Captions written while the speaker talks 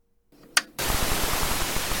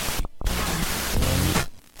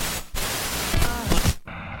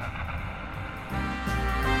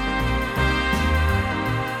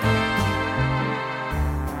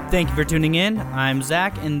Thank you for tuning in. I'm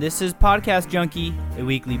Zach, and this is Podcast Junkie, a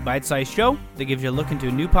weekly bite-sized show that gives you a look into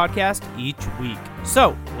a new podcast each week.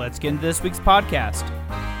 So, let's get into this week's podcast.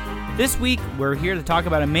 This week, we're here to talk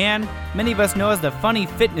about a man many of us know as the funny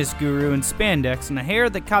fitness guru in spandex and a hair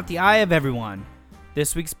that caught the eye of everyone.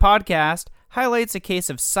 This week's podcast highlights a case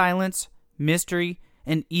of silence, mystery,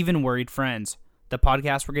 and even worried friends. The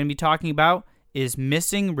podcast we're going to be talking about is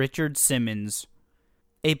Missing Richard Simmons,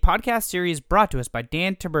 a podcast series brought to us by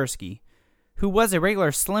Dan Taberski, who was a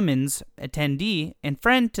regular Slimmons attendee and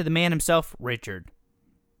friend to the man himself, Richard.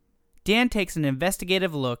 Dan takes an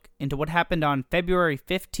investigative look into what happened on February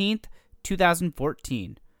 15th,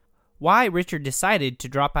 2014, why Richard decided to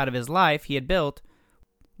drop out of his life he had built,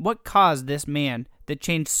 what caused this man that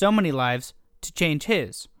changed so many lives to change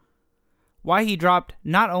his, why he dropped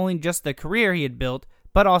not only just the career he had built,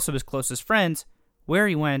 but also his closest friends, where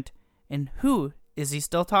he went, and who is he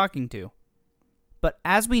still talking to. But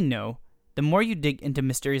as we know, the more you dig into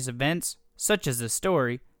mysterious events, such as this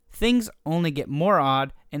story, things only get more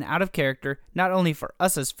odd and out of character, not only for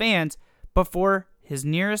us as fans, but for his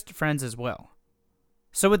nearest friends as well.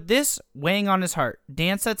 So with this weighing on his heart,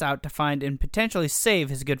 Dan sets out to find and potentially save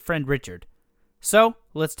his good friend Richard. So,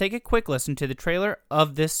 let's take a quick listen to the trailer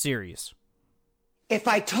of this series. If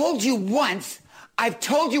I told you once, I've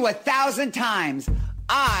told you 1,000 times.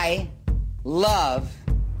 I love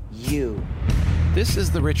you. This is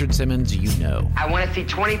the Richard Simmons you know. I want to see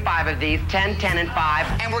 25 of these, 10, 10, and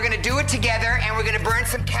 5. And we're going to do it together, and we're going to burn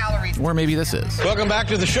some calories. Or maybe this is. Welcome back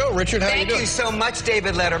to the show, Richard. How are you Thank doing? you so much,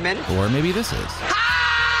 David Letterman. Or maybe this is. Hi!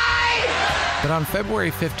 But on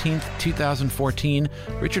February 15th, 2014,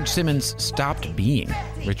 Richard Simmons stopped being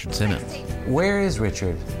Richard Simmons. Where is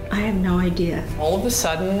Richard? I have no idea. All of a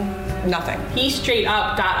sudden, nothing. He straight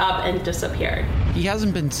up got up and disappeared. He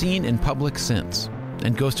hasn't been seen in public since,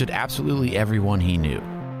 and ghosted absolutely everyone he knew.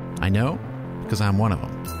 I know, because I'm one of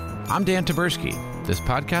them. I'm Dan Taberski. This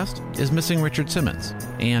podcast is Missing Richard Simmons,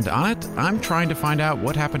 and on it, I'm trying to find out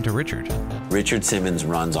what happened to Richard. Richard Simmons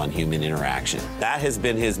runs on human interaction. That has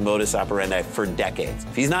been his modus operandi for decades.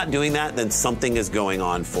 If he's not doing that, then something is going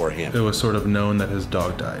on for him. It was sort of known that his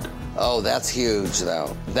dog died. Oh, that's huge,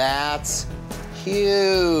 though. That's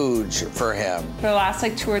huge for him. For the last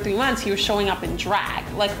 2 or 3 months, he was showing up in drag,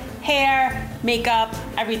 hair, makeup,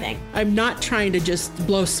 everything. I'm not trying to just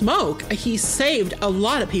blow smoke. He saved a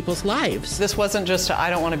lot of people's lives. This wasn't just I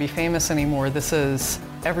don't want to be famous anymore. This is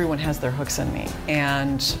everyone has their hooks in me,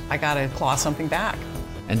 and I got to claw something back.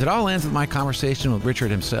 And it all ends with my conversation with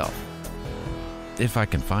Richard himself. If I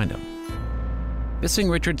can find him. Missing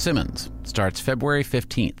Richard Simmons starts February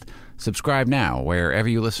 15th. Subscribe now wherever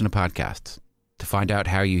you listen to podcasts. To find out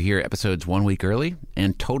how you hear episodes 1 week early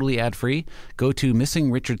and totally ad-free, go to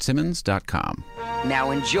missingrichardsimmons.com. Now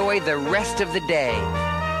enjoy the rest of the day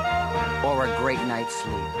or a great night's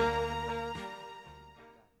sleep.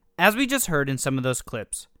 As we just heard in some of those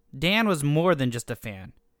clips, Dan was more than just a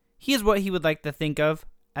fan. He is what he would like to think of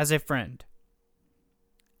as a friend.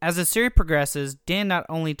 As the series progresses, Dan not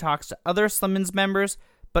only talks to other Slimmons members,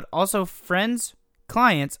 but also friends,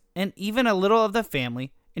 clients, and even a little of the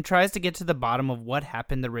family, and tries to get to the bottom of what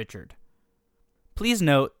happened to Richard. Please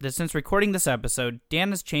note that since recording this episode,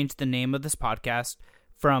 Dan has changed the name of this podcast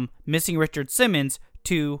from Missing Richard Simmons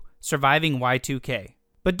to Surviving Y2K.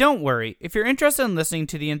 But don't worry, if you're interested in listening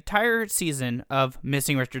to the entire season of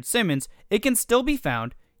Missing Richard Simmons, it can still be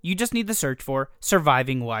found. You just need to search for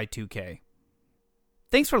Surviving Y2K.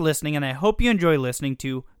 Thanks for listening, and I hope you enjoy listening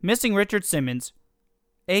to Missing Richard Simmons,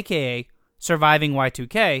 aka Surviving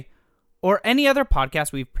Y2K, or any other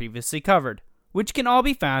podcast we've previously covered, which can all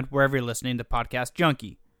be found wherever you're listening to Podcast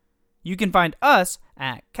Junkie. You can find us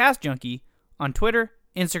at Cast Junkie on Twitter,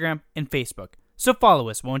 Instagram, and Facebook, so follow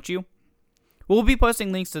us, won't you? We'll be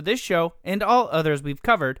posting links to this show and all others we've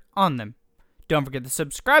covered on them. Don't forget to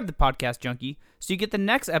subscribe to Podcast Junkie so you get the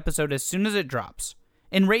next episode as soon as it drops,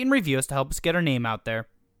 and rate and review us to help us get our name out there.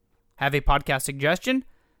 Have a podcast suggestion?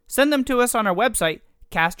 Send them to us on our website,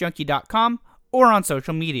 castjunkie.com, or on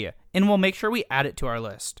social media, and we'll make sure we add it to our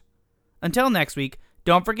list. Until next week,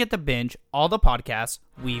 don't forget to binge all the podcasts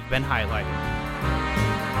we've been highlighting.